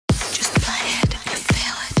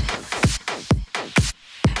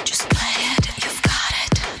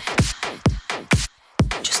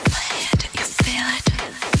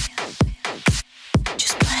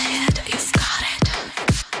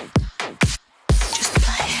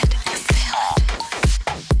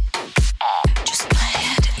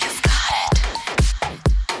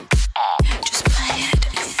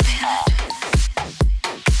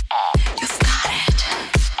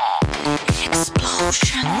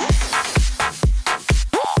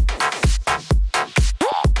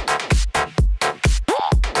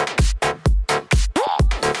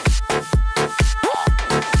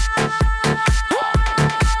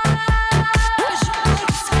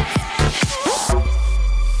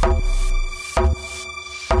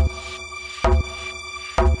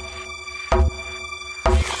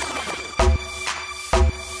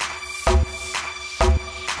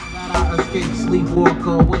Sleepwalk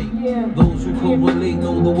away. Those who correlate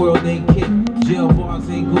know the world ain't kick. Jail bars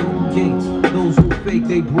ain't golden gates. Those who fake,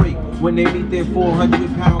 they break. When they meet their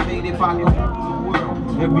 400-pound mate, if I could rule the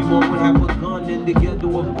world, everyone would have a gun and together,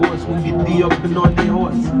 of course, we get the up and on their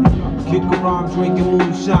horse. Kick around, drinking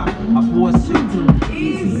moonshot. I pour six.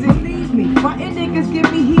 Easy, believe me. Frontin' niggas give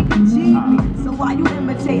me heebie-jeebies. So why you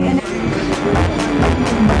imitating?